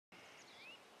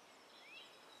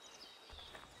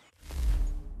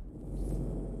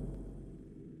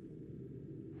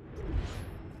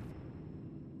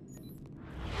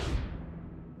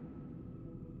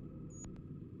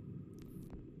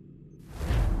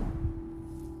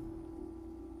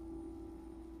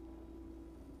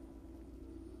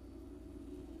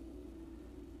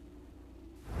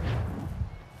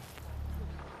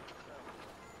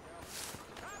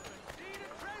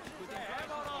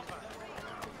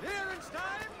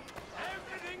time,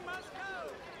 everything must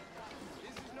go.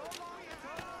 This is no longer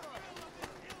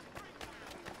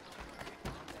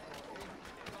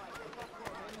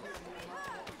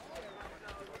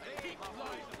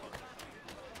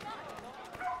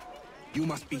You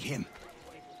must be him.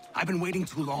 I've been waiting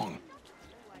too long.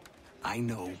 I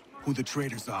know who the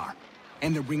traitors are,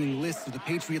 and they're bringing lists of the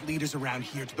Patriot leaders around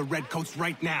here to the Redcoats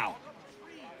right now.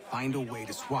 Find a way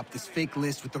to swap this fake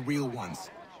list with the real ones,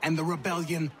 and the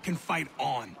rebellion can fight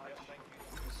on.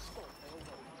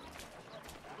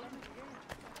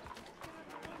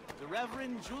 The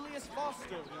Reverend Julius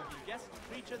Foster will be guest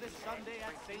preacher this Sunday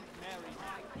at St. Mary's.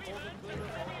 For the good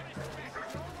of all.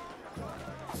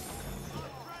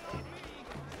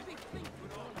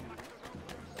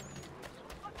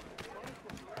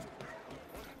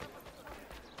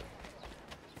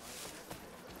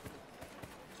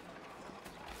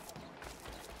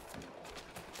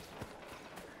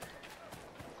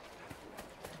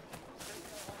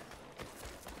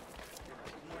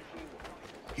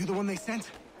 You the one they sent?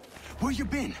 Where you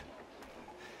been?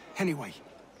 Anyway,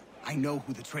 I know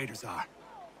who the traitors are.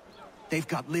 They've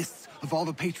got lists of all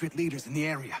the Patriot leaders in the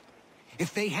area.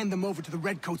 If they hand them over to the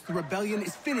Redcoats, the rebellion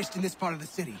is finished in this part of the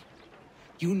city.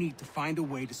 You need to find a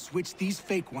way to switch these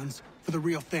fake ones for the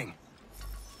real thing.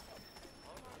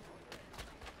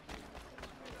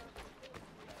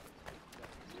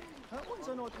 That one's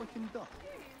an odd-looking duck.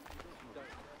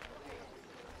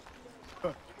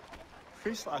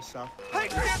 Face like Sam.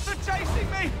 Patriots are chasing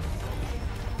me!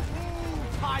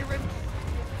 Ooh, tyrant!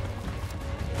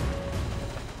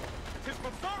 Tis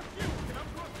from Sark you, and I'm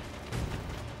good.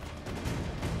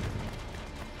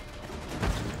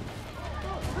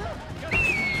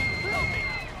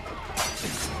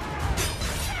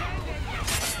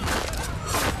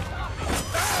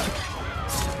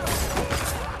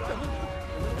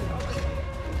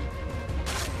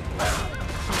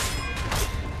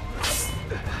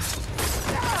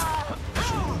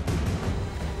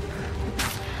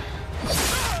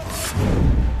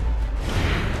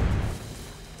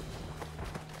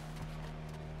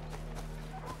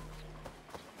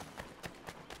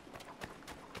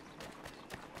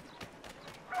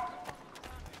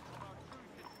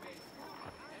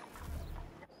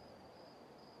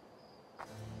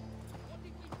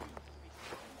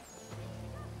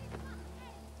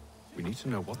 We need to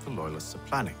know what the Loyalists are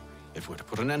planning, if we're to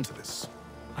put an end to this.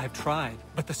 I've tried,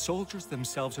 but the soldiers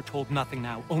themselves are told nothing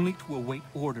now, only to await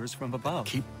orders from above.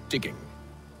 Keep digging.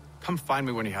 Come find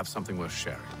me when you have something worth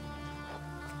sharing.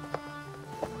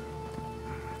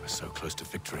 We're so close to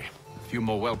victory. A few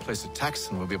more well-placed attacks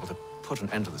and we'll be able to put an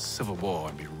end to the Civil War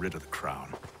and be rid of the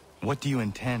crown. What do you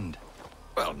intend?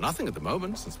 Well, nothing at the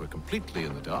moment, since we're completely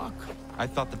in the dark. I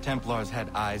thought the Templars had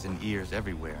eyes and ears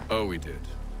everywhere. Oh, we did.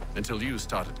 Until you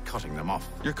started cutting them off.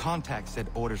 Your contact said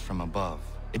orders from above.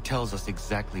 It tells us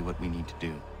exactly what we need to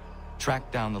do. Track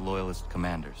down the Loyalist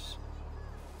commanders.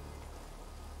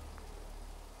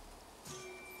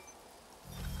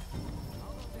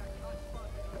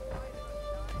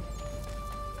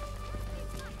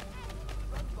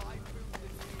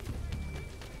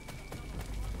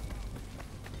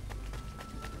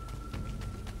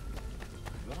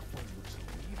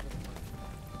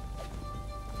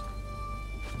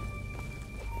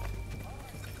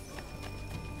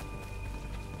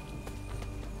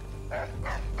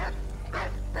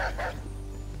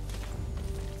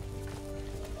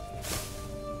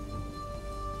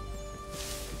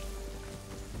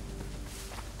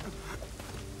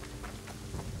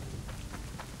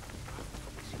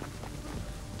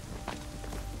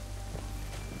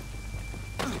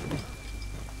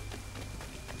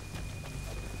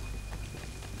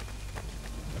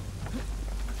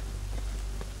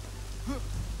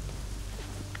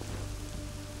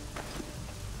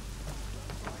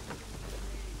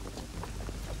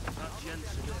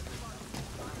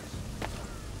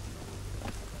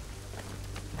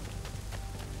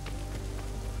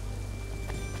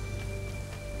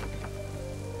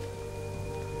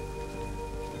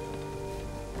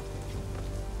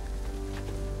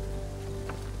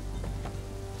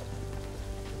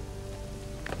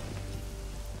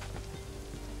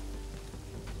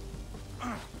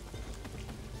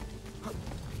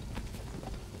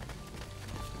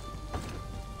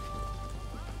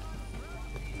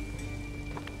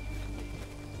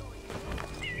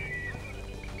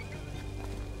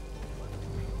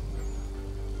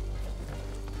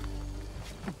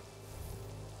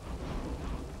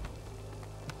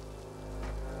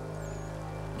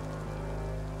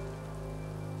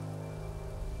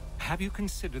 Have you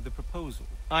considered the proposal?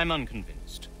 I'm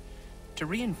unconvinced. To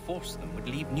reinforce them would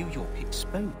leave New York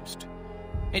exposed.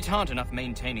 It's hard enough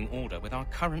maintaining order with our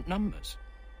current numbers.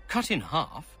 Cut in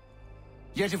half.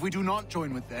 Yet if we do not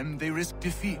join with them, they risk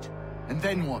defeat. And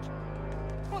then what?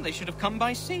 Well, they should have come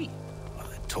by sea. Well,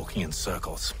 they're talking in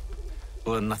circles.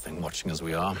 We'll learn nothing watching as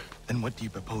we are. Then what do you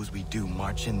propose we do?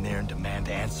 March in there and demand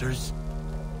answers?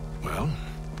 Well,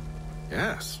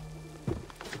 yes.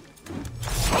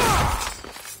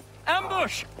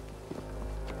 Ambush!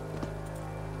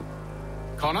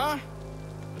 Connor?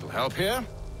 Little help here?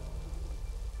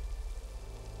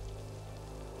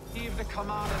 Leave the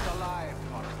commanders alive,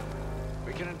 Connor.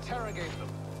 We can interrogate them.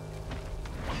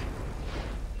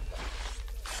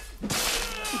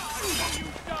 You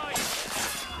die!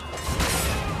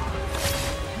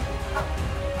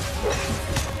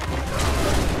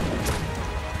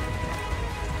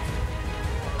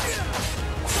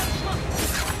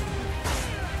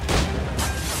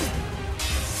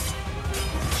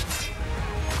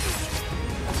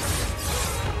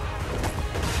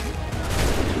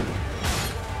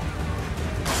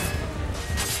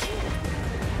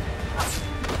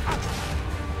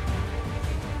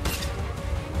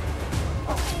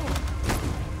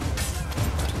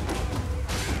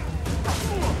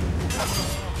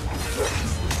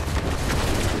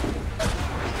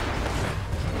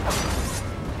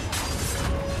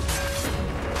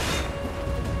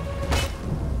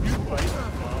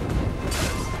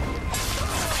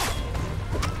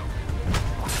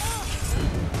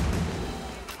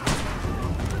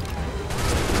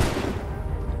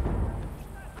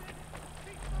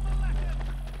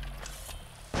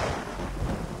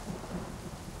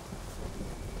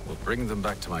 Bring them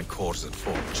back to my quarters at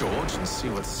Fort George and see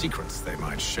what secrets they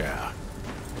might share.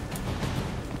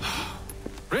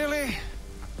 Really?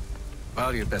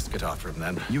 Well, you'd best get after him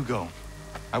then. You go.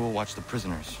 I will watch the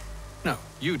prisoners. No,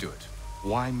 you do it.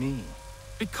 Why me?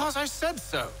 Because I said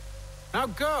so. Now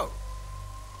go!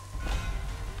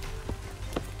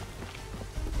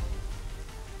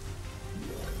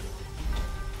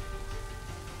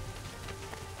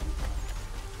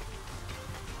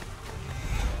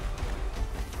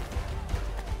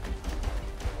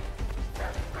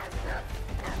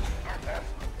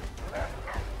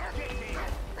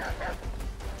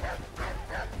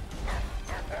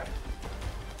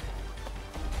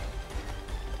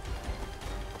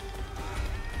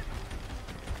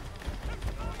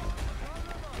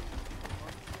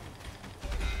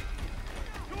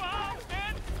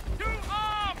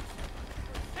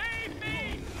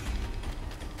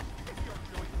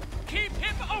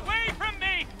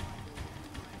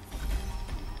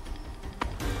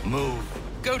 Move.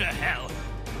 Go to hell!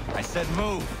 I said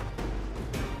move.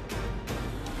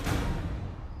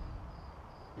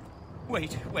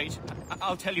 Wait.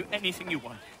 I'll tell you anything you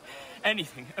want.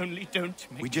 Anything, only don't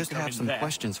make We me just go have in some there.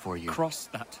 questions for you. Cross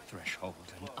that threshold,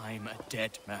 and I'm a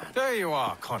dead man. There you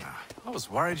are, Connor. I was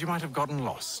worried you might have gotten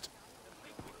lost.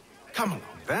 Come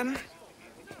along, then.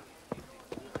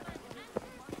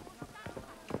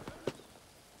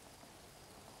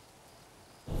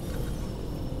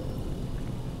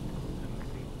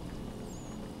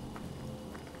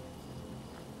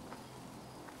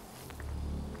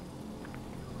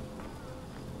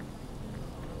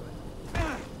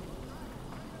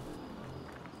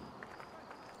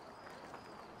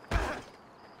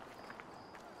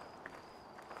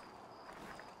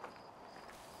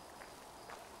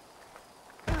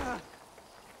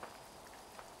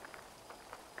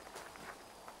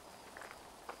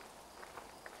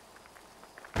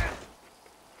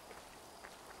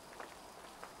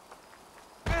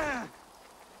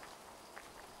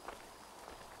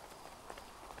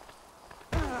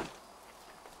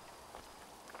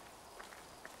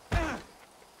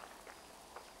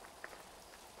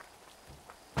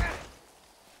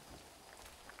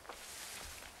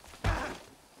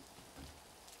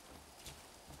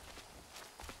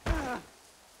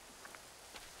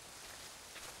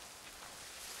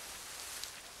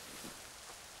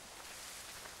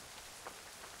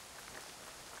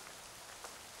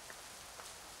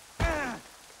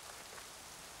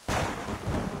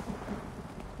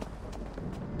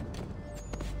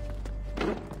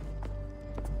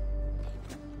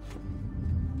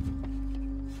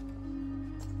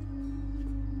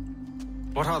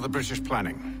 What are the British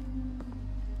planning?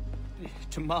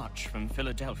 To march from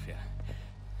Philadelphia.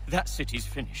 That city's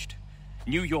finished.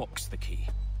 New York's the key.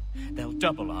 They'll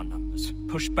double our numbers,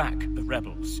 push back the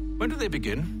rebels. When do they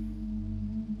begin?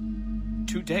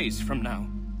 2 days from now.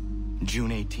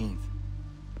 June 18th.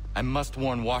 I must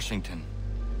warn Washington.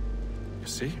 You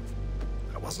see?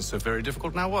 That wasn't so very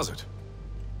difficult now, was it?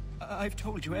 I've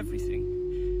told you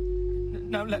everything.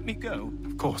 Now let me go.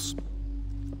 Of course.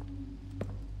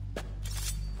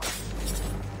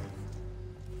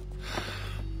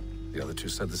 The other two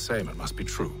said the same. It must be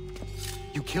true.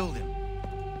 You killed him.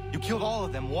 You killed all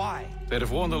of them. Why? They'd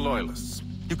have warned the Loyalists.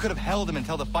 You could have held him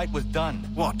until the fight was done.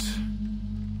 What?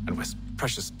 And waste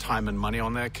precious time and money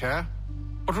on their care?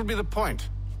 What would be the point?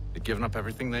 They'd given up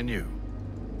everything they knew.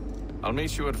 I'll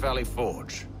meet you at Valley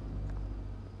Forge.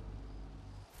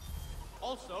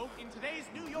 Also, in today's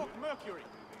New York Mercury.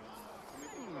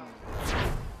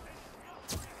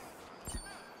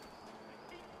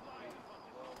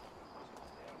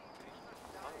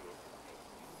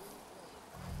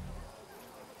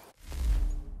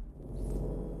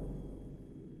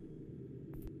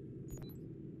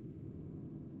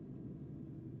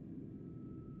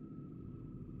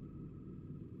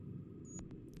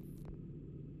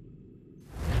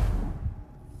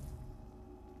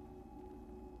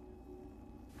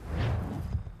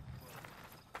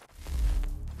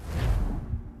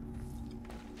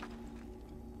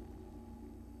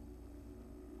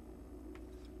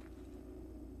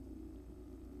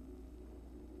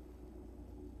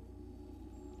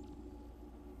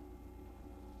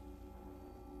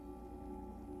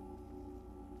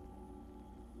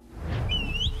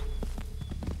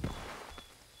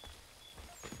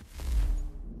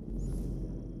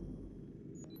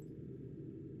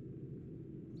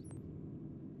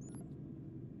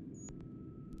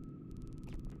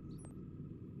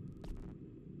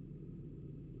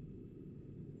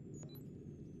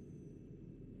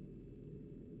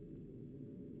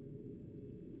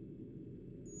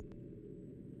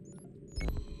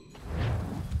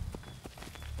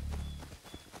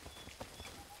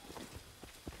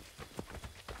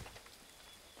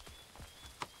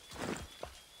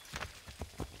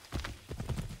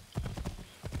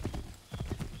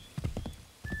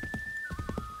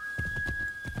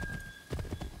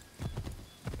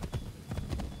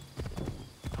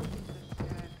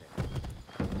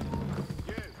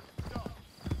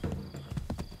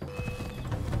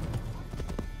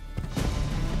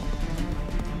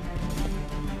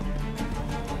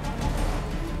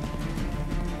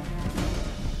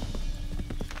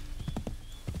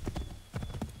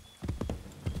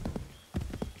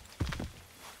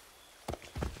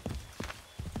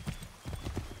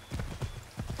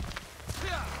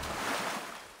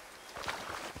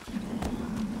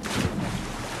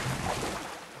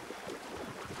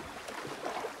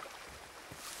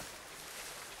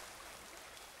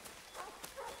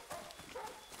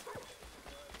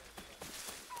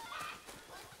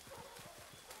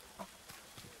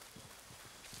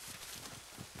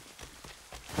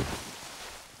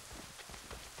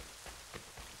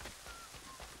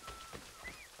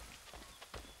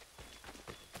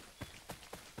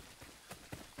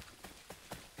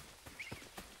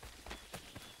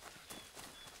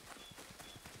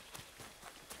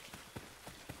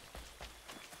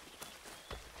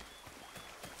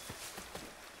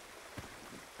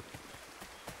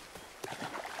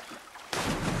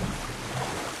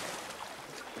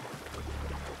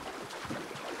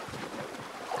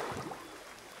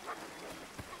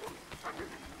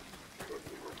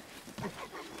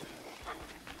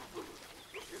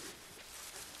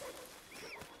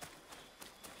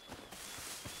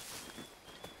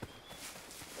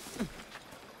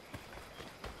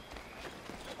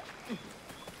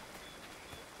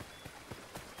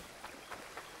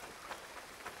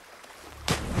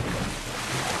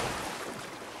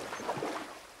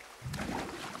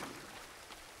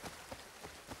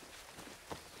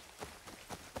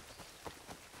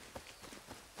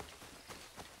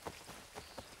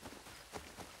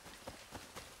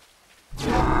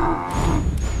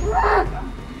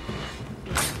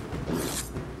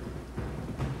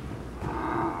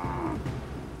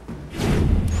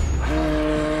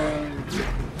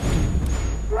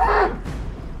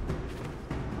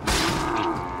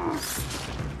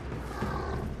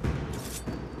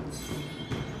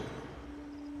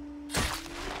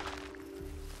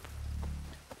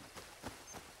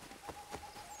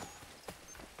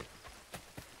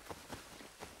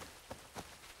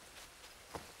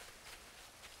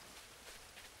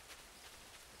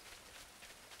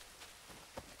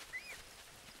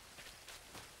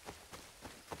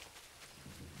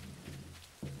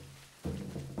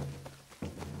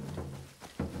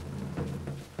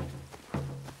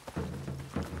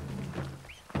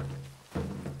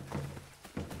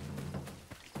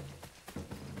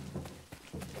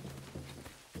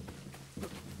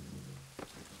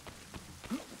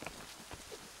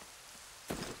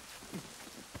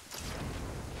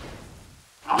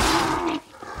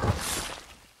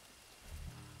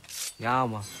 Ja,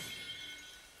 man.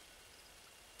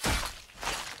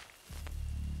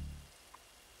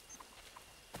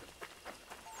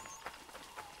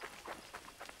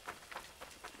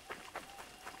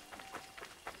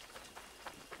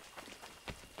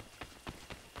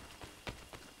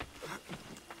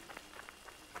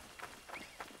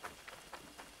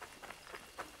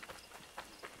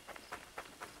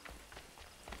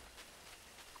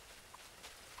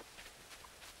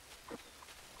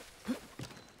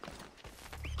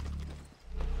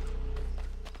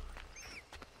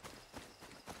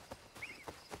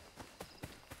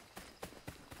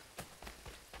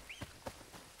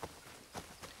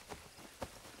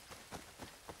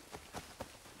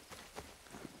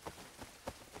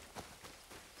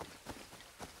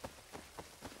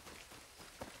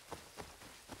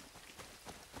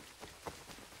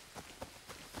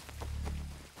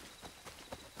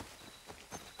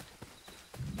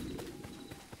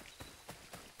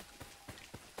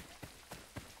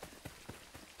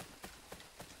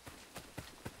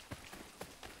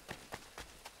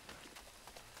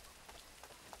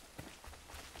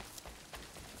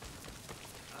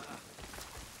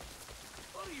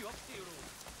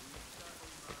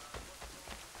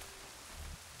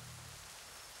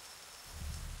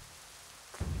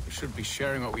 We should be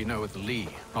sharing what we know with Lee,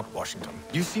 not Washington.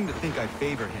 You seem to think I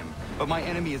favor him, but my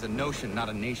enemy is a notion, not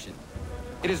a nation.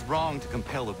 It is wrong to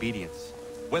compel obedience,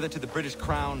 whether to the British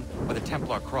Crown or the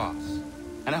Templar Cross.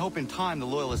 And I hope in time the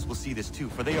Loyalists will see this too,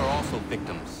 for they are also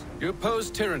victims. You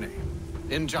oppose tyranny,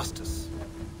 injustice.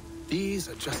 These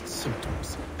are just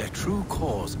symptoms. Their true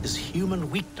cause is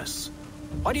human weakness.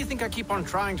 Why do you think I keep on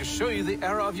trying to show you the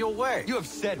error of your way? You have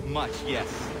said much, yes,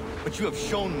 but you have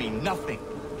shown me nothing.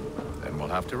 Then we'll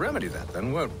have to remedy that,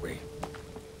 then, won't we?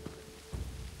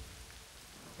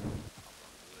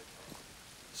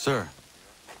 Sir.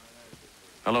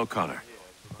 Hello, Connor.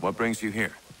 What brings you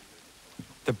here?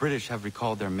 The British have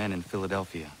recalled their men in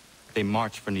Philadelphia. They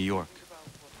march for New York.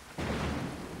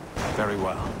 Very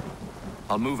well.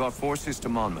 I'll move our forces to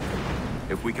Monmouth.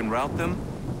 If we can rout them,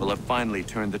 we'll have finally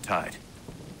turned the tide.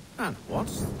 And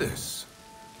what's this?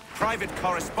 Private Oh,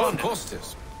 correspondence. of course it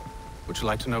is. Would you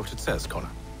like to know what it says, Connor?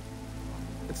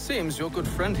 It seems your good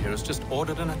friend here has just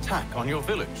ordered an attack on your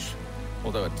village.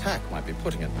 Although attack might be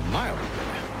putting it mildly.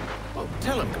 Well,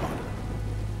 tell him, Commander.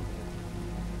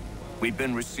 We've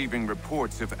been receiving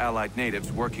reports of Allied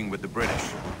natives working with the British.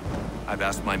 I've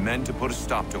asked my men to put a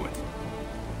stop to it.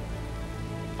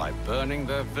 By burning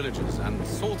their villages and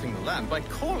salting the land, by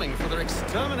calling for their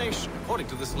extermination, according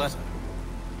to this letter.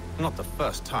 Not the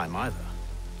first time, either.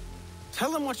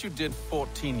 Tell them what you did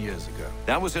 14 years ago.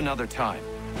 That was another time.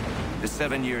 The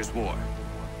 7 Years' War.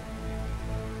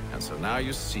 And so now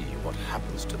you see what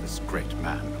happens to this great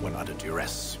man when under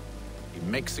duress. He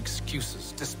makes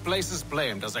excuses, displaces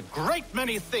blame, does a great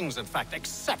many things, in fact,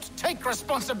 except take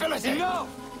responsibility! No!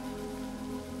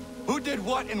 Who did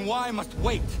what and why must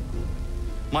wait.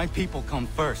 My people come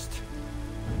first.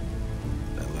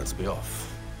 Then let's be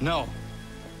off. No.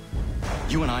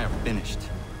 You and I are finished.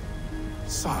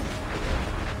 Son.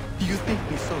 Do you think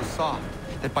me so soft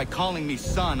that by calling me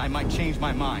son, I might change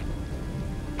my mind?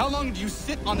 How long do you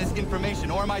sit on this information,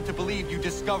 or am I to believe you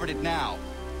discovered it now?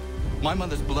 My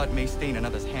mother's blood may stain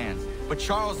another's hands, but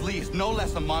Charles Lee is no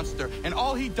less a monster, and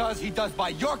all he does by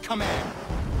your command.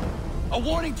 A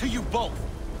warning to you both.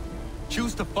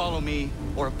 Choose to follow me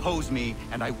or oppose me,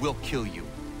 and I will kill you.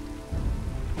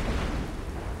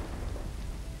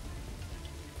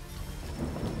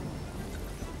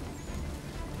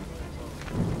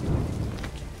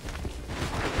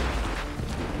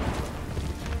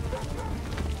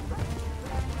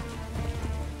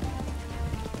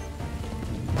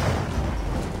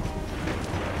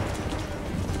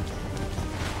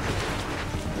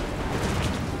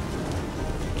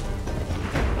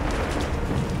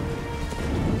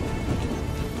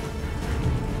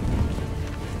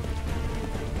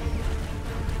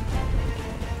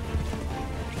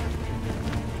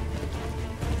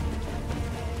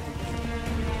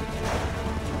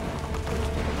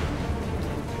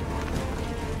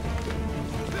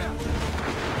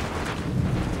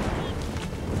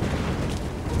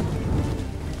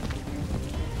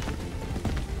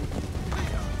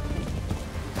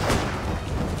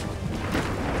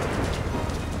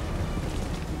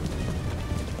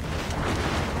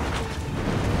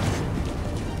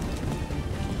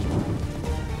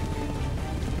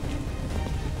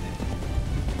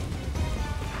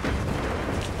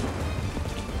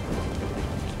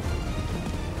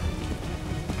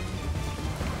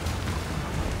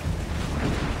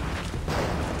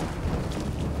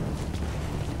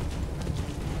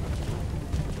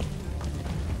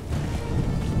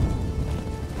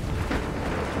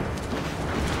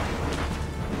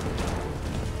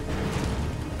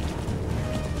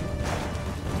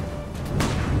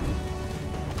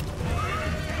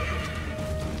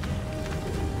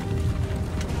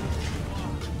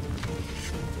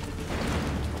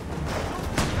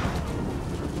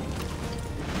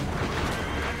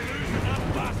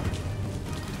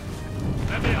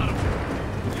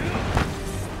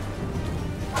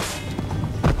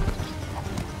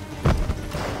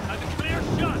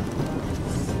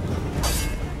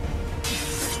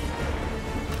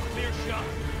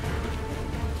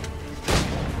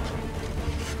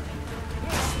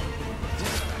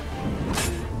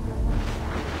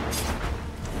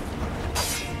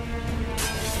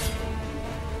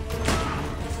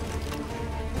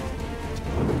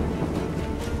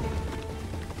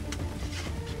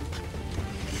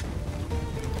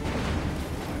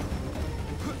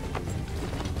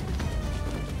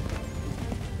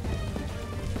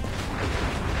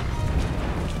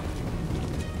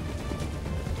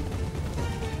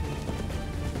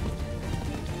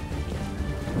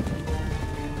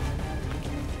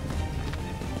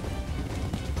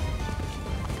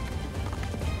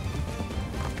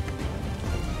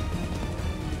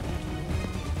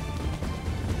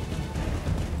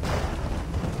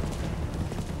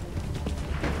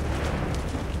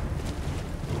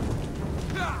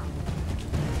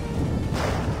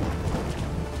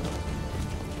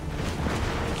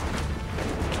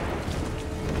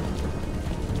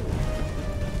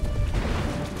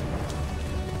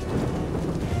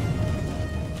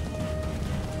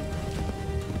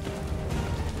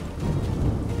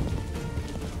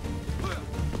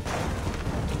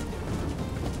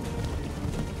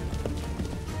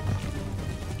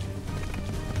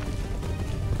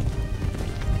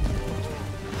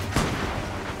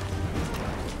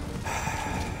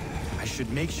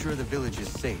 should make sure the village is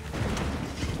safe.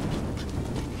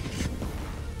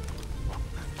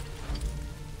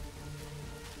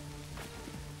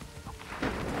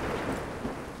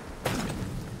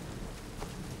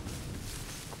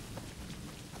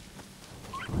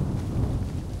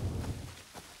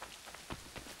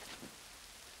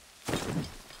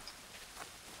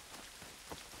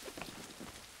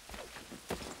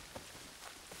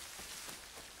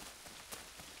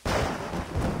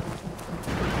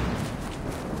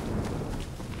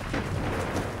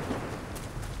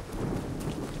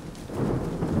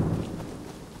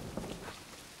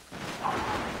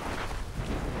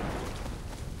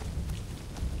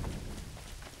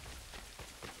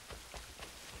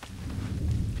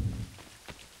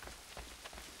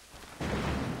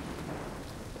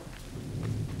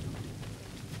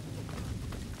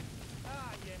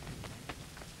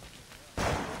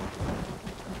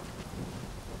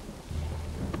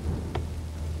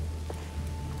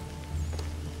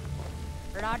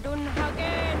 Radun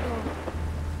hagedu.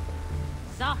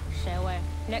 Sa shewe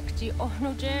nekti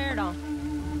ohnujera.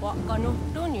 Wakanu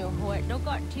dunyu hue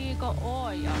dogati go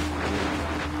oya.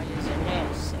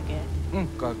 Ayesenesege.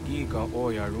 Unka giga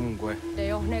oya rungwe.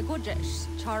 De ohne gujes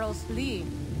Charles Lee.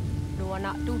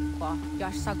 Luana dukwa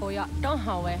yasagoya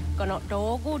donhawe kano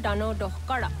dogu dano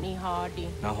dohkara ni hadi.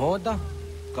 Nahoda?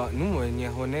 Ka numwe nye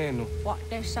honenu.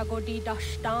 Wakte sagodi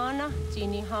dashtana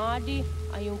tini hadi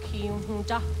ayun kiyun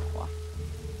hundahwa.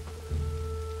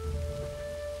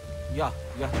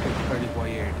 Ya tukari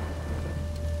boyed.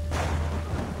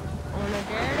 Ona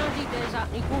dera di desa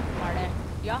ni kupare.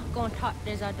 Ya kontak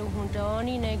desa du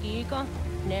hundani negiga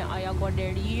ne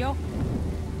ayagoderio.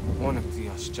 Ona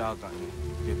tia shchagani.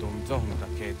 Gedom zohunda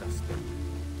kedaste.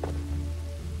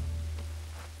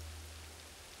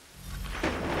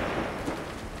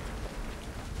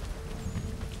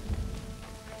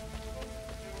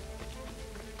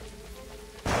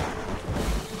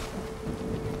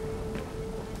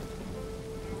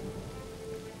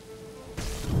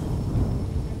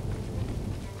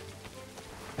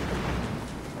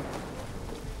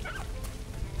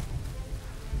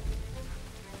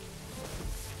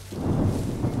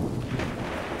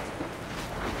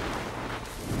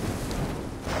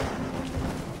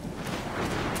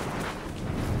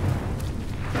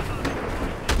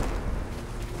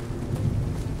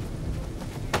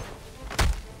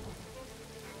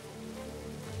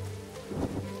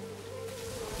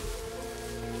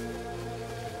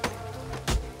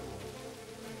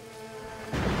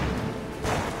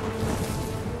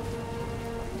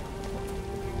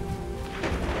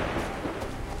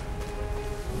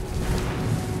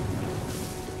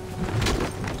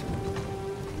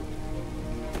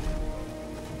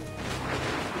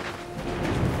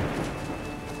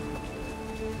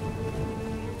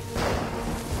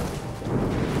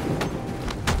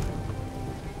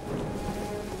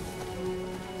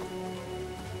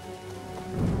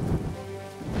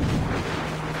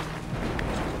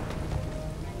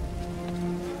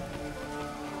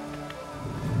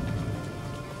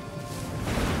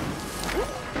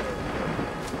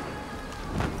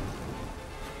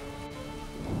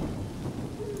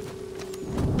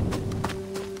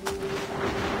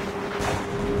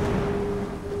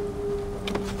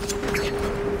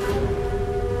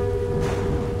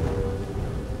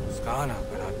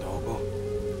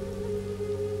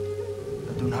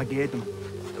 Gedum,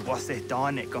 the Wase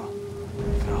Danica.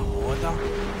 Nahoda?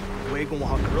 Wagon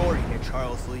Hakarori near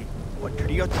Charles Lee. What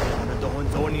Triota on the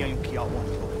Donzonia in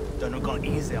Kiawan. Donagon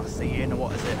easy, I say, and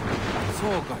what is it?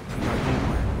 Soga, Tina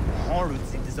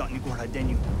Horrors in the Zani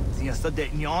Goradenu. The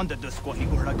Sade Nyanda the Squat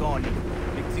Goragani.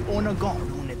 It's the owner gone,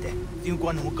 Lunete. The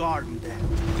one who guard there.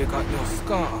 They got your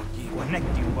scar.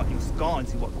 Connect you what you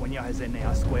scans, what Gonya has in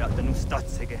a square at the new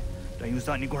Statsege. The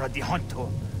Uzani Goradi Hunto.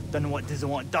 Then what does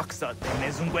want ducks at the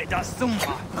Nezungue da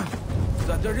Summa?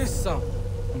 Zadarissa.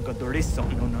 Gadorissa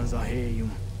no Nazaheum.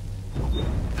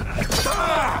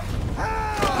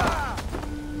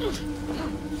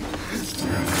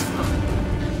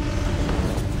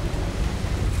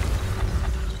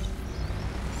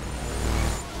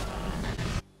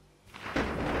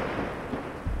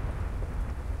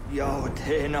 Yo,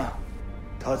 Tena.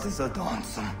 Das ist a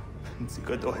dancem. Sie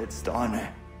geht doch jetzt da, ne?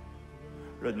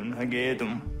 Redden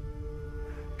Hagedum.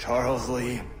 Charles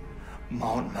Lee,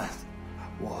 Monmouth,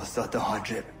 was at the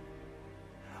Hajib.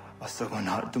 A second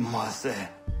heart to Masse.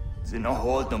 Zina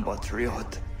hold them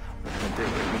patriot.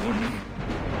 Redden Muni.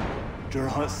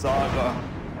 Jurha Saga.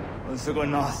 A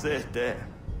second Nasete.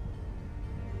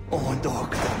 Oh,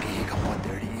 dog, the Giga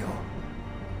Moderio.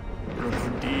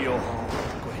 Runudio,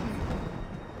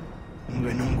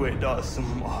 Gwenungue da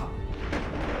Summa.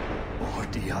 Oh,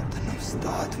 dia no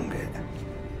stadunge.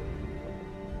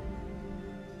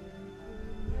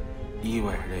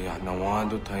 Iwe rea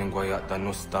nawando taingwaya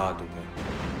no stado.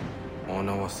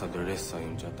 Ona was adressa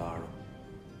in Jadaro.